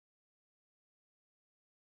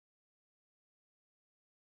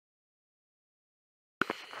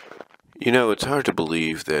You know, it's hard to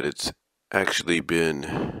believe that it's actually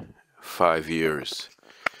been 5 years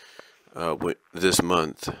this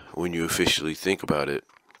month when you officially think about it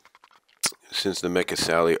since the Mecha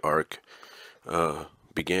Sally arc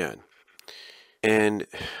began. And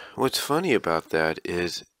what's funny about that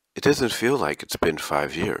is it doesn't feel like it's been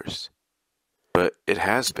 5 years, but it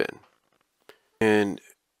has been. And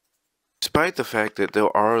despite the fact that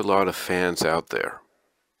there are a lot of fans out there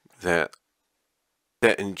that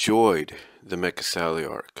enjoyed the Mecha Sally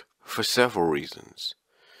arc for several reasons.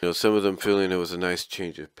 You know, some of them feeling it was a nice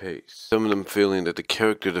change of pace. Some of them feeling that the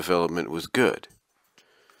character development was good.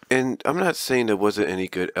 And I'm not saying there wasn't any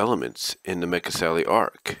good elements in the Mecha Sally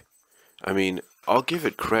arc. I mean, I'll give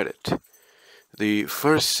it credit. The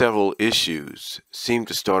first several issues seemed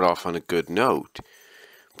to start off on a good note,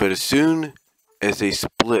 but as soon as they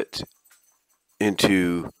split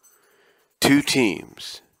into two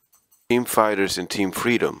teams, Team Fighters and Team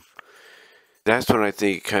Freedom, that's when I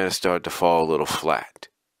think it kind of started to fall a little flat.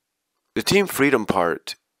 The Team Freedom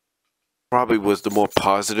part probably was the more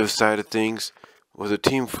positive side of things. Was the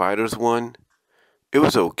Team Fighters one? It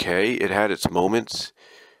was okay. It had its moments,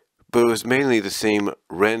 but it was mainly the same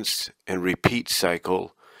rinse and repeat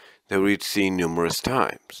cycle that we'd seen numerous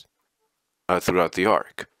times throughout the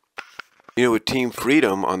arc. You know, with Team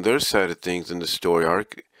Freedom on their side of things in the story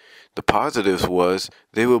arc, the positives was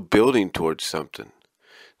they were building towards something.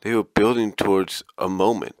 They were building towards a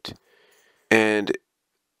moment. And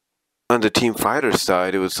on the Team Fighter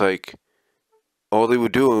side, it was like all they were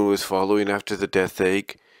doing was following after the Death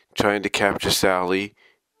Egg, trying to capture Sally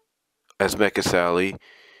as Mecha Sally,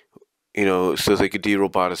 you know, so they could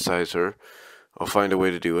de-roboticize her or find a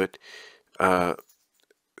way to do it.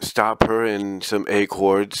 Stop her and some egg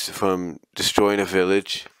hordes from destroying a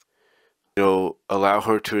village. You know, allow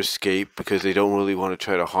her to escape because they don't really want to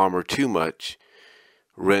try to harm her too much.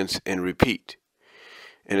 Rinse and repeat.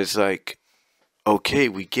 And it's like, okay,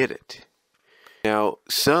 we get it. Now,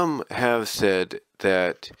 some have said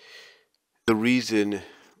that the reason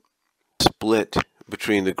split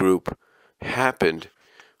between the group happened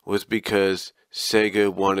was because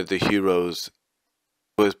Sega wanted the heroes,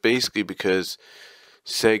 was basically because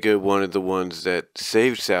Sega wanted the ones that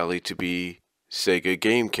saved Sally to be Sega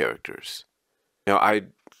game characters. Now,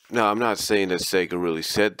 I'm not saying that Sega really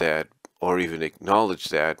said that or even acknowledged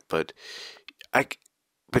that, but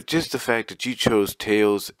just the fact that you chose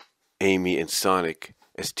Tails, Amy, and Sonic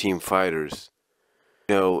as team fighters,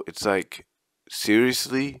 you know, it's like,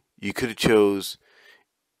 seriously? You could have chose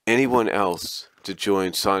anyone else to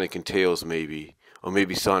join Sonic and Tails maybe, or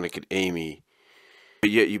maybe Sonic and Amy, but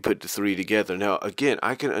yet you put the three together. Now, again,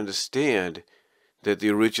 I can understand that the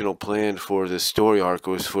original plan for this story arc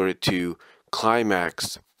was for it to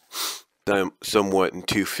climax somewhat in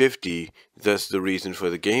 250, thus the reason for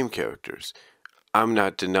the game characters. I'm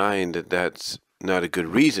not denying that that's not a good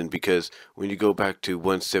reason, because when you go back to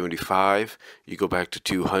 175, you go back to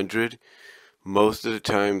 200, most of the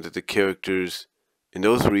time that the characters in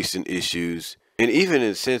those recent issues, and even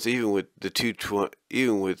in a sense, even with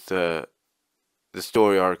the the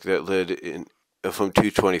story arc that led in from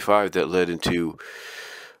 225 that led into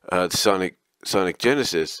the Sonic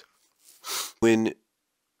Genesis, when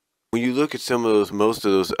you look at most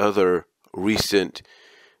of those other recent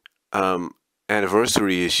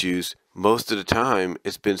anniversary issues, most of the time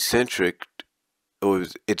it's been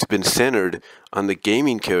it's been centered on the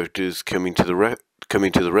gaming characters coming to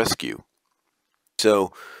the rescue.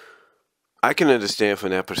 So I can understand from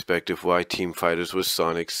that perspective why Team Fighters was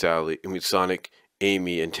Sonic,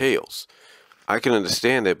 Amy, and Tails. I can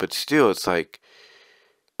understand that, but still, it's like,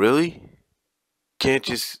 really? Can't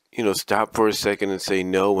just, you know, stop for a second and say,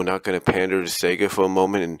 no, we're not going to pander to Sega for a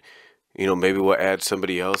moment, and, you know, maybe we'll add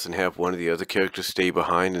somebody else and have one of the other characters stay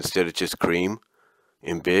behind instead of just Cream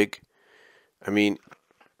and Big? I mean,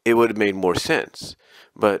 it would have made more sense.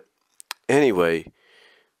 But anyway,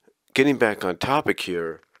 getting back on topic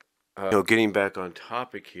here, the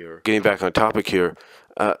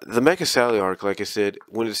Mecha Sally arc, like I said,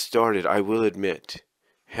 when it started, I will admit,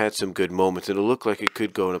 had some good moments, and it looked like it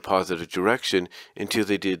could go in a positive direction until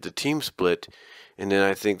they did the team split, and then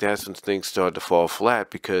I think that's when things started to fall flat,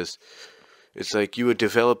 because it's like you were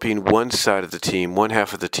developing one side of the team, one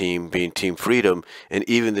half of the team being Team Freedom, and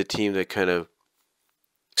even the team that kind of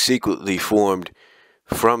secretly formed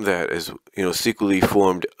from that, as you know, secretly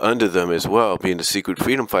formed under them as well, being the Secret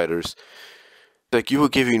Freedom Fighters. Like, you were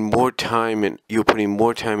giving more time and you were putting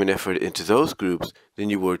more time and effort into those groups than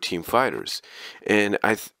you were Team Fighters, and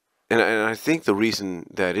I think the reason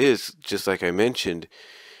that is, just like I mentioned,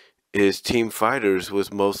 is Team Fighters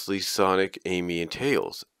was mostly Sonic, Amy, and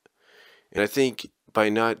Tails, and I think by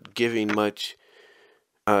not giving much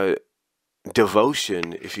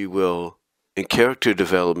devotion, if you will, and character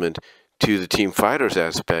development to the team fighters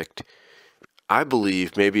aspect. I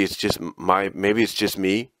believe maybe it's just me. Maybe it's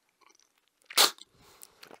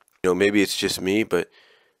just me, but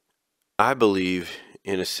I believe,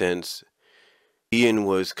 in a sense, Ian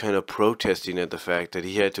was kind of protesting at the fact that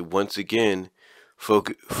he had to once again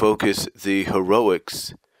focus the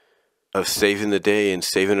heroics of saving the day and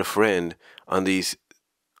saving a friend on these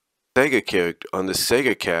on the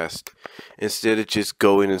Sega cast, instead of just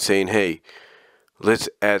going and saying, "Hey, let's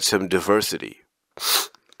add some diversity."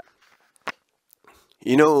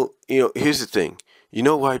 Here's the thing. You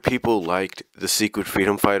know why people liked the Secret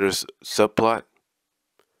Freedom Fighters subplot?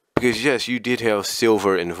 Because yes, you did have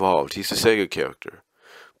Silver involved. He's a Sega character.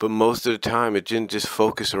 But most of the time, it didn't just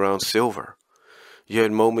focus around Silver. You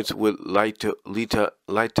had moments with Lita and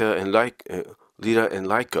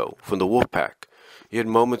Lyko from the Wolfpack. You had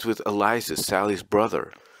moments with Eliza, Sally's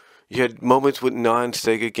brother. You had moments with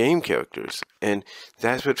non-Sega game characters, and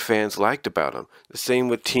that's what fans liked about them. The same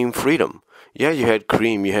with Team Freedom. Yeah, you had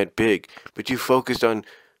Cream, you had Big, but you focused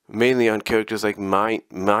mainly on characters like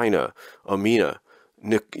Mina or Mina.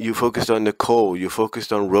 You focused on Nicole, you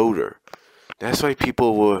focused on Rotor. That's why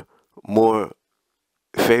people were more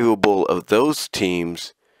favorable of those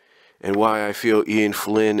teams, and why I feel Ian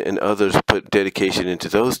Flynn and others put dedication into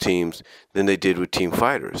those teams than they did with Team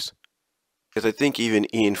Fighters. Because I think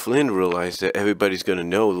even Ian Flynn realized that everybody's going to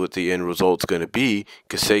know what the end result's going to be,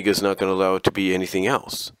 because Sega's not going to allow it to be anything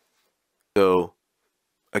else. So,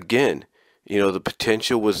 again, the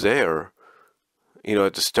potential was there,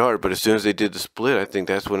 at the start, but as soon as they did the split, I think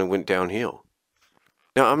that's when it went downhill.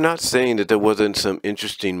 Now, I'm not saying that there wasn't some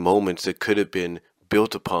interesting moments that could have been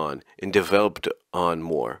built upon and developed on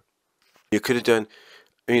more. You could have done,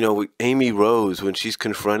 with Amy Rose, when she's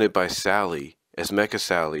confronted by Sally, as Mecha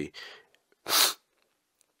Sally,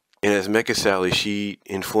 and as Mecha Sally, she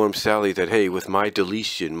informs Sally that, hey, with my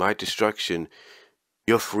deletion, my destruction,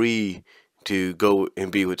 you're free to go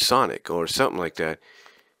and be with Sonic, or something like that.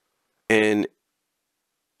 And,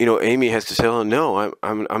 Amy has to tell her, no,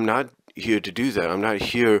 I'm not here to do that. I'm not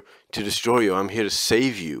here to destroy you. I'm here to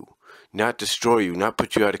save you, not destroy you, not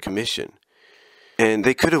put you out of commission. And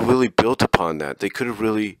they could have really built upon that. They could have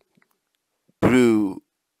really grew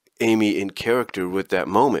Amy in character with that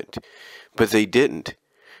moment, but they didn't.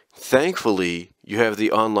 Thankfully, you have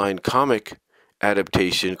the online comic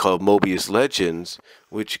adaptation called Mobius Legends,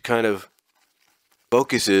 which kind of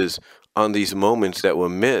focuses on these moments that were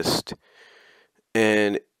missed.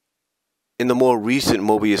 And in the more recent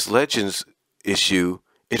Mobius Legends issue,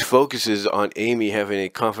 it focuses on Amy having a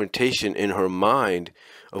confrontation in her mind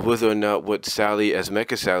of whether or not what Sally, as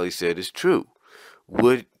Mecha Sally, said is true.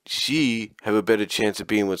 Would she have a better chance of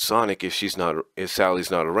being with Sonic if Sally's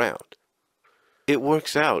not around? It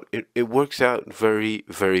works out. It works out very,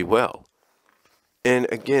 very well. And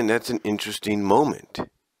again, that's an interesting moment.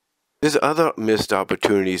 There's other missed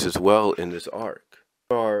opportunities as well in this arc.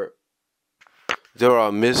 There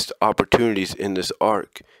are missed opportunities in this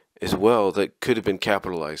arc as well that could have been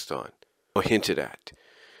capitalized on or hinted at.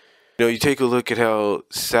 You take a look at how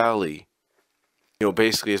Sally,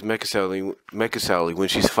 basically as Mecha Sally, when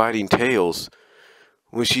she's fighting Tails,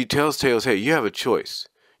 when she tells Tails, hey, you have a choice.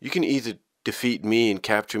 You can either defeat me and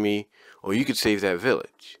capture me, or you could save that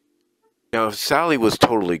village. Now, if Sally was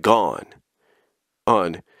totally gone,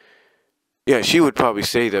 yeah, she would probably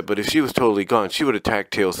say that, but if she was totally gone, she would attack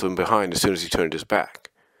Tails from behind as soon as he turned his back.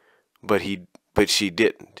 But she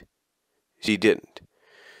didn't. She didn't.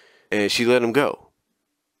 And she let him go.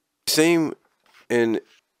 Same, and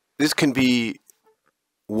this can be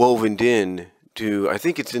woven in to, I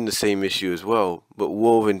think it's in the same issue as well, but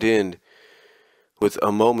woven in with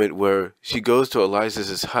a moment where she goes to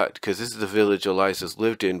Eliza's hut, because this is the village Eliza's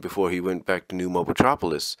lived in before he went back to New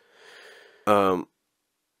Mobotropolis. Well,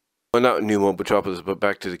 not New Mobotropolis, but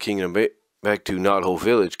back to the Kingdom, back to Knothole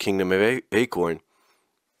Village, Kingdom of Acorn.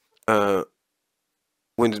 When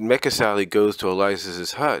Mecha Sally goes to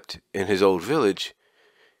Eliza's hut in his old village,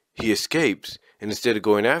 he escapes, and instead of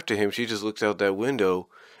going after him, she just looks out that window,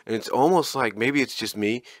 and it's almost like, maybe it's just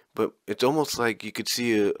me, but it's almost like you could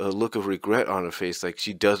see a look of regret on her face, like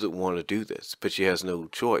she doesn't want to do this, but she has no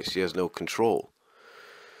choice, she has no control.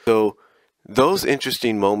 So, those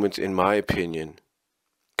interesting moments, in my opinion,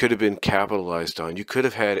 could have been capitalized on. You could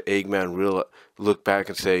have had Eggman look back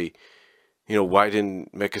and say, why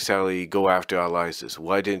didn't Mecha Sally go after Eliza's?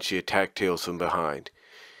 Why didn't she attack Tails from behind?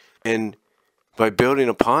 And by building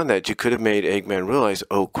upon that, you could have made Eggman realize,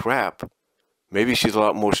 oh crap, maybe she's a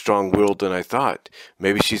lot more strong-willed than I thought.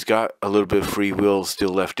 Maybe she's got a little bit of free will still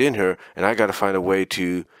left in her, and I got to find a way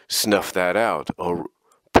to snuff that out or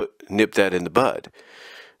nip that in the bud.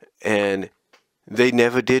 And they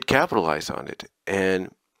never did capitalize on it.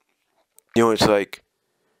 And it's like,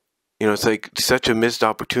 it's like such a missed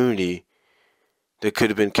opportunity that could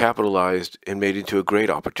have been capitalized and made into a great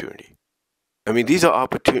opportunity. I mean, these are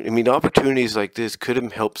opportunities like this could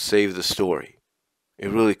have helped save the story. It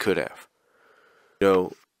really could have.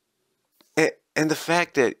 And the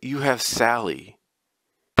fact that you have Sally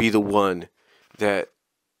be the one that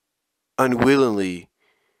unwillingly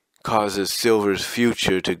causes Silver's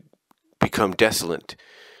future to become desolate.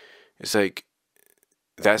 It's like,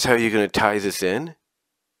 that's how you're going to tie this in?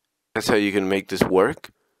 That's how you're going to make this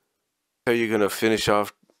work? How you're going to finish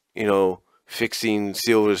off, fixing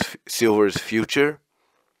Silver's future?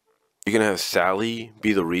 You're going to have Sally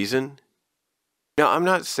be the reason? Now, I'm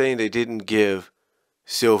not saying they didn't give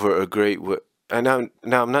Silver a great... Now,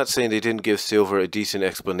 I'm not saying they didn't give Silver a decent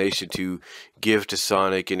explanation to give to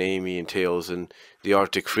Sonic and Amy and Tails and the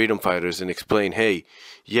Arctic Freedom Fighters and explain, hey,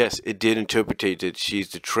 yes, it did interpretate that she's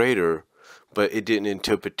the traitor, but it didn't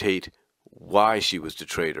interpretate why she was the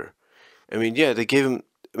traitor. I mean, yeah, they gave him...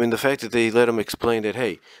 the fact that they let him explain that,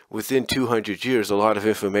 hey, within 200 years, a lot of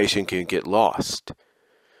information can get lost.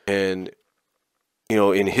 And,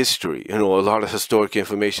 in history, a lot of historic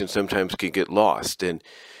information sometimes can get lost. And,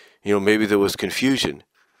 maybe there was confusion.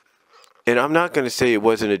 And I'm not going to say it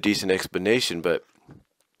wasn't a decent explanation, but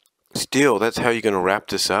still, that's how you're going to wrap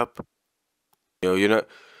this up. You're not...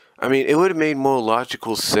 it would have made more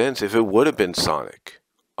logical sense if it would have been Sonic,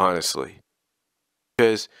 honestly.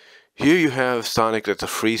 Because here you have Sonic that's a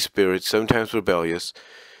free spirit, sometimes rebellious.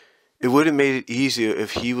 It would have made it easier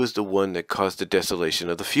if he was the one that caused the desolation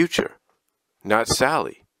of the future, not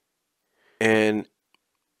Sally. And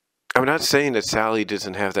I'm not saying that Sally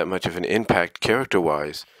doesn't have that much of an impact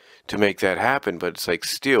character-wise to make that happen, but it's like,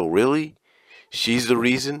 still, really? She's the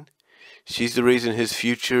reason? She's the reason his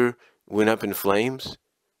future went up in flames?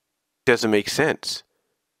 It doesn't make sense.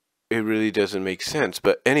 It really doesn't make sense.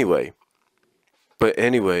 But anyway, could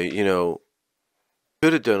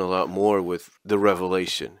have done a lot more with the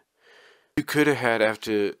revelation. You could have had,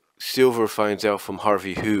 after Silver finds out from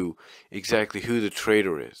Harvey exactly who the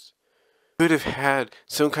traitor is, could have had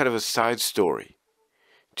some kind of a side story.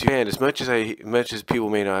 And as much as people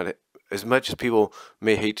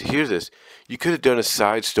may hate to hear this, you could have done a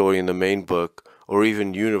side story in the main book or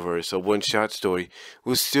even universe, a one-shot story,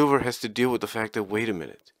 where Silver has to deal with the fact that, wait a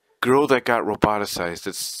minute, girl that got roboticized,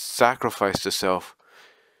 that sacrificed herself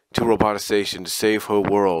to roboticization to save her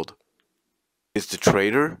world, is the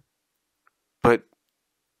traitor, but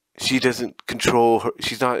she doesn't control her.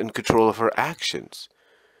 She's not in control of her actions.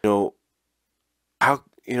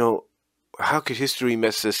 How could history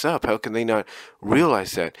mess this up? How can they not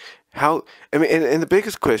realize that? And the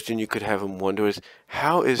biggest question you could have him wonder is,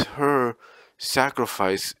 how is her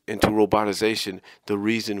sacrifice into robotization the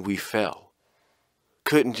reason we fell?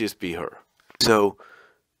 Couldn't just be her. So,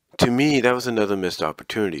 to me, that was another missed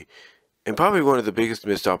opportunity. And probably one of the biggest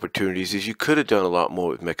missed opportunities is you could have done a lot more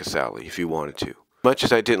with Mecha Sally if you wanted to. As much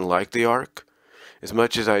as I didn't like the arc, as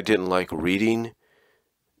much as I didn't like reading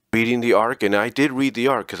the arc, and I did read the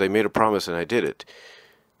arc because I made a promise and I did it.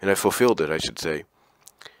 And I fulfilled it, I should say.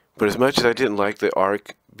 But as much as I didn't like the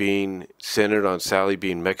arc being centered on Sally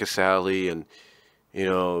being Mecha Sally and,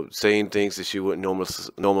 saying things that she wouldn't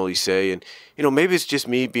normally say. And, maybe it's just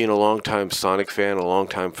me being a longtime Sonic fan, a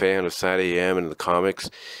longtime fan of Saturday AM and the comics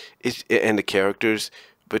and the characters.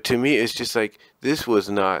 But to me, it's just like, this was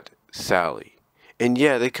not Sally. And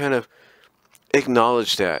yeah, they kind of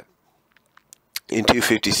acknowledged that in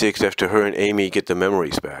 256 after her and Amy get the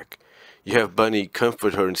memories back. You have Bunny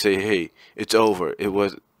comfort her and say, hey, it's over. It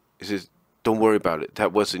says, don't worry about it.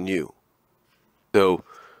 That wasn't you. So,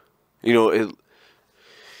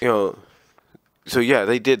 so yeah,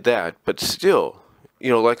 they did that. But still,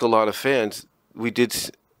 like a lot of fans, we did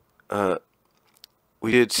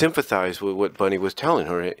sympathize with what Bunny was telling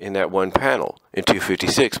her in that one panel in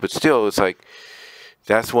 256. But still, it's like,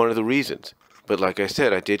 that's one of the reasons. But like I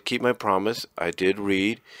said, I did keep my promise. I did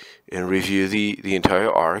read and review the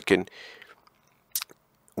entire arc. And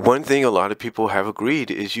one thing a lot of people have agreed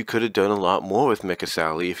is you could have done a lot more with Mecha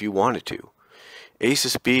Sally if you wanted to. Ace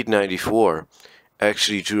of Speed 94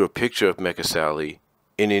 actually drew a picture of Mecha Sally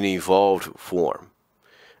in an evolved form.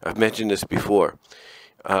 I've mentioned this before.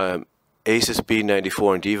 Ace of Speed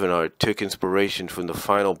 94 and DeviantArt took inspiration from the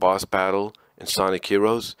final boss battle in Sonic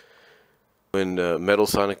Heroes, when Metal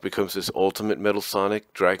Sonic becomes this ultimate Metal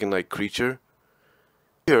Sonic, dragon-like creature.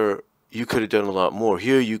 Here, you could have done a lot more.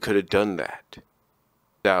 Here, you could have done that,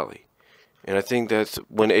 Sally. And I think that's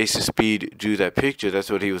when Ace of Speed drew that picture, that's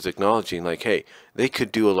what he was acknowledging. Like, hey, they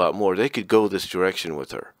could do a lot more. They could go this direction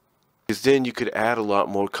with her. Because then you could add a lot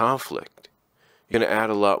more conflict. You're going to add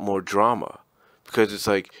a lot more drama. Because it's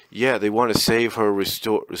like, yeah, they want to save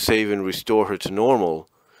and restore her to normal.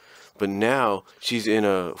 But now she's in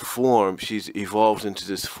a form, she's evolved into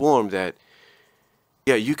this form that,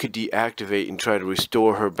 yeah, you could deactivate and try to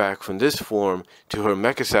restore her back from this form to her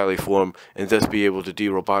Mecha Sally form and thus be able to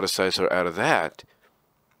de-roboticize her out of that.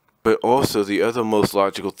 But also the other most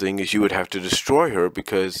logical thing is you would have to destroy her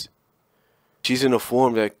because she's in a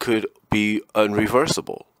form that could be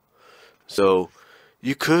unreversible. So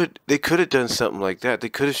they could have done something like that. They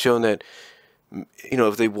could have shown that, you know,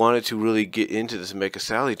 if they wanted to really get into this Mecha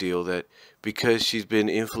Sally deal, that because she's been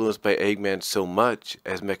influenced by Eggman so much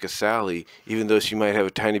as Mecha Sally, even though she might have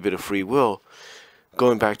a tiny bit of free will,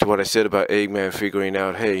 going back to what I said about Eggman figuring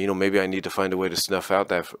out, hey, you know, maybe I need to find a way to snuff out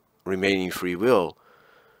that remaining free will,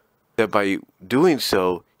 that by doing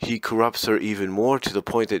so, he corrupts her even more to the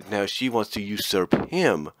point that now she wants to usurp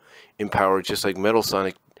him in power, just like Metal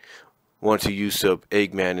Sonic wanted to usurp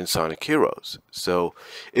Eggman in Sonic Heroes. So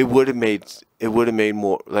it would have made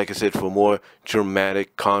more, like I said, for more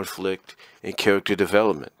dramatic conflict and character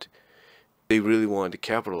development. They really wanted to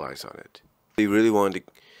capitalize on it. They really wanted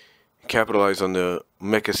to capitalize on the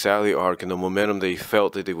Mecha Sally arc and the momentum they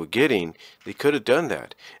felt that they were getting. They could have done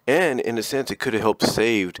that. And in a sense, it could have helped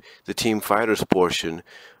save the Team Fighters portion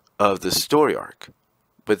of the story arc.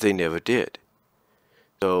 But they never did.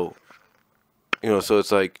 So, you know, so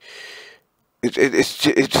it's like,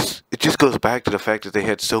 it just goes back to the fact that they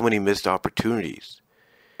had so many missed opportunities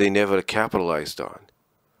they never capitalized on.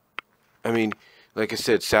 I mean, like I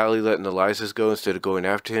said, Sally letting Eliza's go instead of going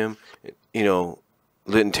after him. You know,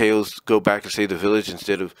 letting Tails go back and save the village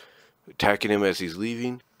instead of attacking him as he's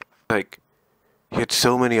leaving. Like, he had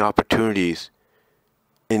so many opportunities,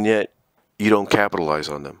 and yet you don't capitalize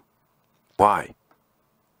on them. Why?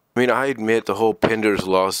 I mean, I admit the whole Pender's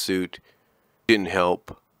lawsuit didn't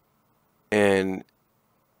help. And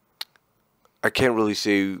I can't really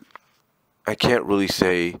say,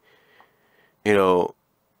 you know,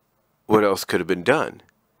 what else could have been done.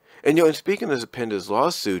 And, you know, and speaking as a Penda's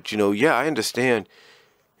lawsuit, you know, yeah, I understand,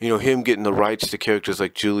 you know, him getting the rights to characters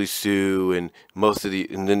like Julie Sue and most of the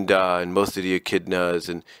Linda and most of the Echidnas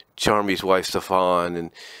and Charmy's wife Stefan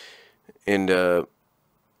and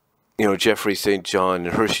you know, Jeffrey St. John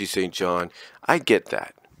and Hershey St. John. I get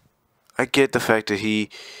that. I get the fact that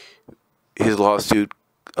his lawsuit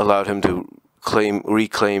allowed him to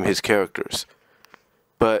reclaim his characters.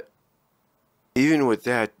 But even with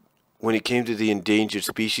that, when it came to the endangered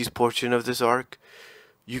species portion of this arc,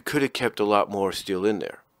 you could have kept a lot more still in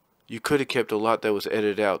there. You could have kept a lot that was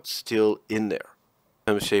edited out still in there,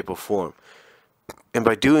 in some shape or form. And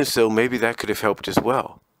by doing so, maybe that could have helped as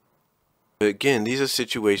well. But again, these are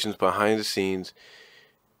situations behind the scenes,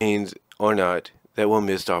 or not, that were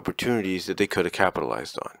missed opportunities that they could have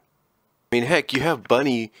capitalized on. I mean, heck, you have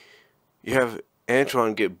Bunny, you have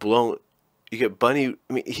Antron get blown, you get Bunny.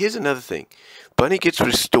 I mean, here's another thing. Bunny gets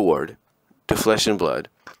restored to flesh and blood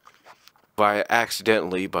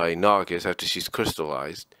accidentally by Naugus after she's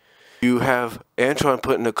crystallized. You have Antron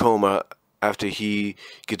put in a coma after he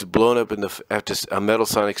gets blown up after a Metal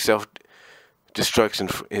Sonic self-destruction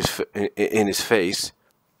in his face.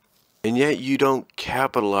 And yet you don't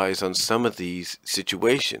capitalize on some of these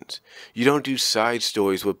situations. You don't do side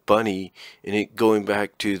stories with Bunny and it going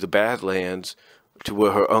back to the Badlands to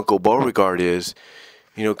where her Uncle Beauregard is,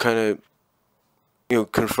 you know, kind of, you know,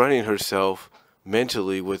 confronting herself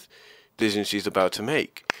mentally with decisions she's about to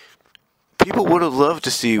make. People would have loved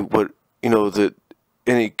to see what, you know,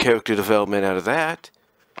 any character development out of that.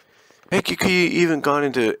 Heck, you could even gone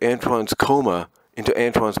into Antoine's coma, into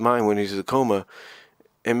Antoine's mind when he's in a coma,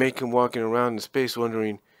 and make him walking around in space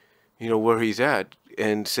wondering, you know, where he's at,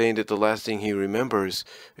 and saying that the last thing he remembers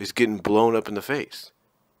is getting blown up in the face.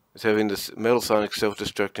 It's having this Metal Sonic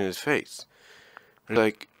self-destruct in his face.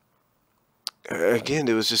 Like, again,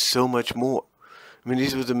 there was just so much more. I mean,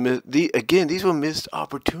 these were missed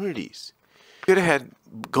opportunities. You could have had,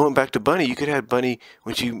 going back to Bunny, you could have had Bunny,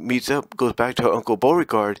 when she meets up, goes back to her Uncle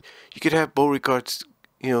Beauregard, you could have Beauregard's,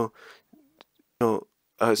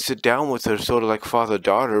 sit down with her, sort of like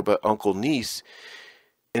father-daughter, but uncle-niece,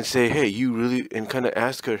 and say, hey, you really, and kind of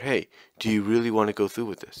ask her, hey, do you really want to go through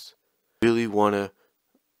with this? Really want to,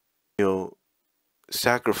 you know,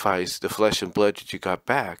 sacrifice the flesh and blood that you got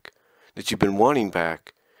back, that you've been wanting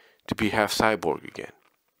back, to be half cyborg again?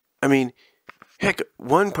 I mean, heck,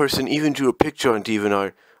 one person even drew a picture on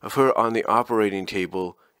DeviantArt of her on the operating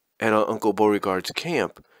table at Uncle Beauregard's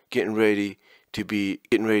camp, getting ready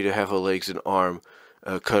to have her legs and arm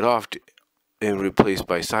cut off and replaced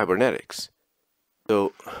by cybernetics.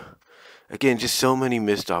 So again, just so many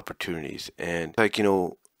missed opportunities. And like,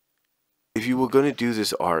 if you were going to do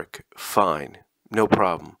this arc, fine, no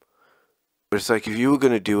problem. But it's like, if you were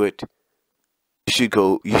going to do it, you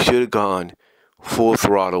should have gone full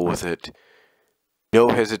throttle with it. No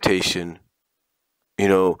hesitation.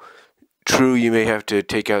 True, you may have to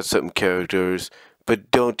take out some characters,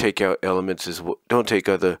 but don't take out elements don't take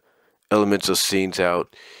other elements or scenes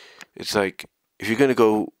out. It's like, if you're going to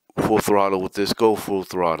go full throttle with this, go full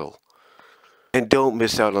throttle. And don't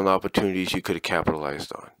miss out on opportunities you could have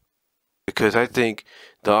capitalized on. Because I think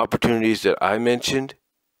the opportunities that I mentioned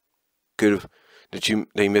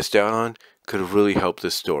they missed out on could have really helped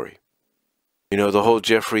this story. The whole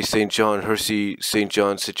Jeffrey St. John, Hershey St.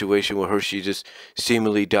 John situation where Hershey just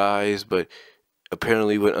seemingly dies, but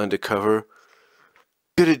apparently went undercover.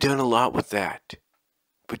 Could have done a lot with that,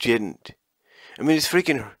 but you didn't. I mean, it's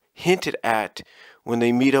freaking hinted at when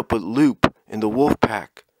they meet up with Loop in the Wolf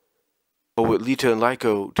Pack, or with Lita and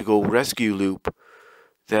Lyko to go rescue Loop,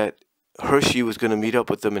 that Hershey was going to meet up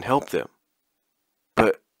with them and help them.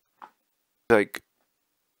 But, like,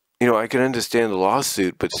 I can understand the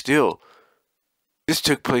lawsuit, but still, this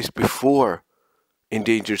took place before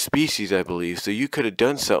Endangered Species, I believe, so you could have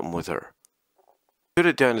done something with her. Could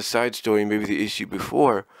have done a side story, maybe the issue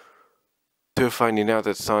before, to finding out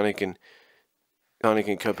that Sonic and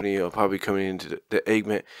company are probably coming into the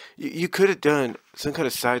Eggman. You could have done some kind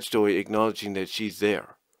of side story acknowledging that she's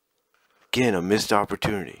there. Again, a missed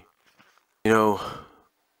opportunity.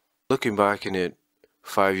 Looking back in it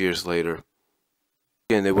 5 years later,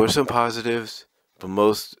 again, there were some positives,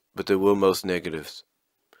 but there were most negatives.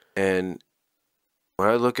 And when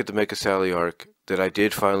I look at the Mecha Sally arc that I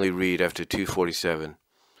did finally read after 247,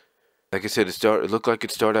 like I said, it looked like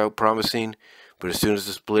it started out promising, but as soon as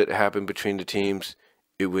the split happened between the teams,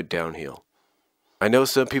 it went downhill. I know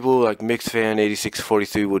some people like Mixfan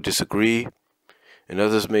 8643 will disagree, and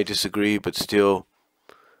others may disagree, but still,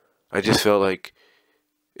 I just felt like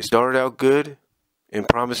it started out good and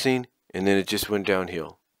promising, and then it just went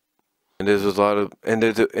downhill. And there was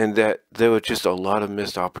there were just a lot of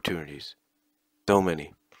missed opportunities. So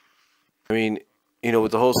many. I mean,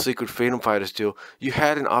 with the whole Secret Freedom Fighters deal, you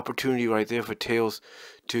had an opportunity right there for Tails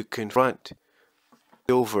to confront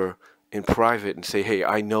Silver in private and say, "Hey,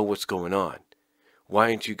 I know what's going on.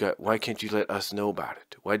 Why can't you let us know about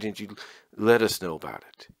it? Why didn't you let us know about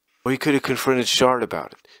it?" Or he could have confronted Shard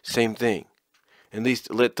about it. Same thing. At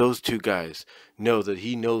least let those two guys know that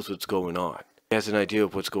he knows what's going on. He has an idea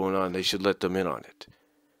of what's going on. They should let them in on it.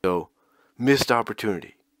 So, missed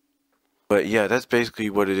opportunity. But yeah, that's basically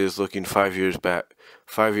what it is looking 5 years back.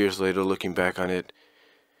 5 years later, looking back on it.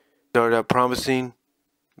 Started out promising.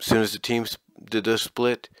 As soon as the teams did the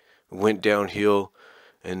split, went downhill.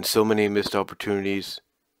 And so many missed opportunities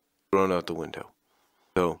thrown out the window.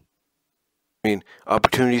 So,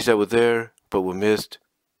 opportunities that were there, but were missed.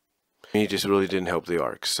 He just really didn't help the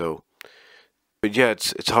arc. So, but yeah,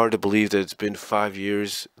 it's hard to believe that it's been 5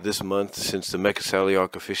 years this month since the Mecha Sally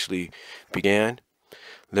arc officially began.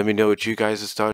 Let me know what you guys' thoughts.